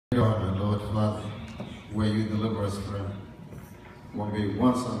God, my Lord, Father, where you deliver us from when we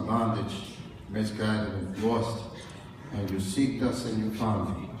once in bondage, misguided and lost, and you seeked us and you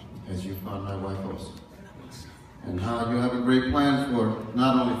found me, as you found my wife also. And how you have a great plan for,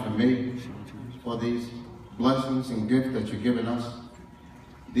 not only for me, for these blessings and gifts that you've given us.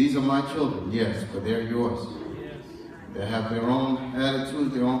 These are my children, yes, but they're yours. They have their own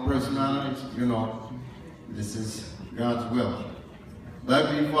attitudes, their own personalities. You know, this is God's will.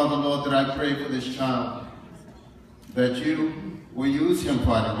 Let me, Father, Lord, that I pray for this child, that you will use him,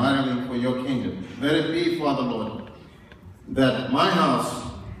 Father, mightily for your kingdom. Let it be, Father, Lord, that my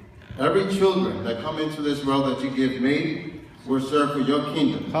house, every children that come into this world that you give me, will serve for your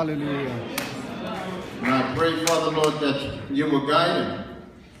kingdom. Hallelujah. And I pray, Father, Lord, that you will guide him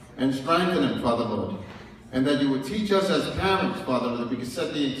and strengthen him, Father, Lord, and that you will teach us as parents, Father, Lord, that we can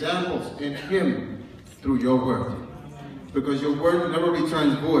set the examples in him through your word. Because your word never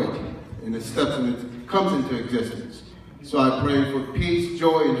returns void, and it steps and it comes into existence. So I pray for peace,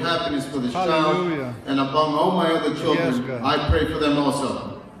 joy, and happiness for this child, and among all my other children, yes, I pray for them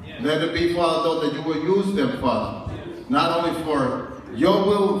also. Yes. Let it be, Father, Lord, that you will use them, Father, not only for your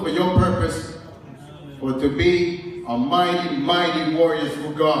will, for your purpose, but to be a mighty, mighty warriors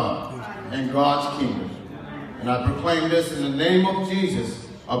for God and God's kingdom. And I proclaim this in the name of Jesus,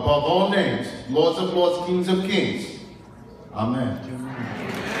 above all names, Lords of lords, Kings of kings. Amen.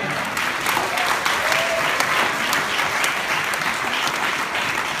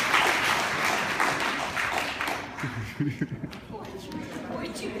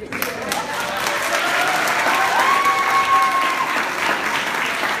 Amen.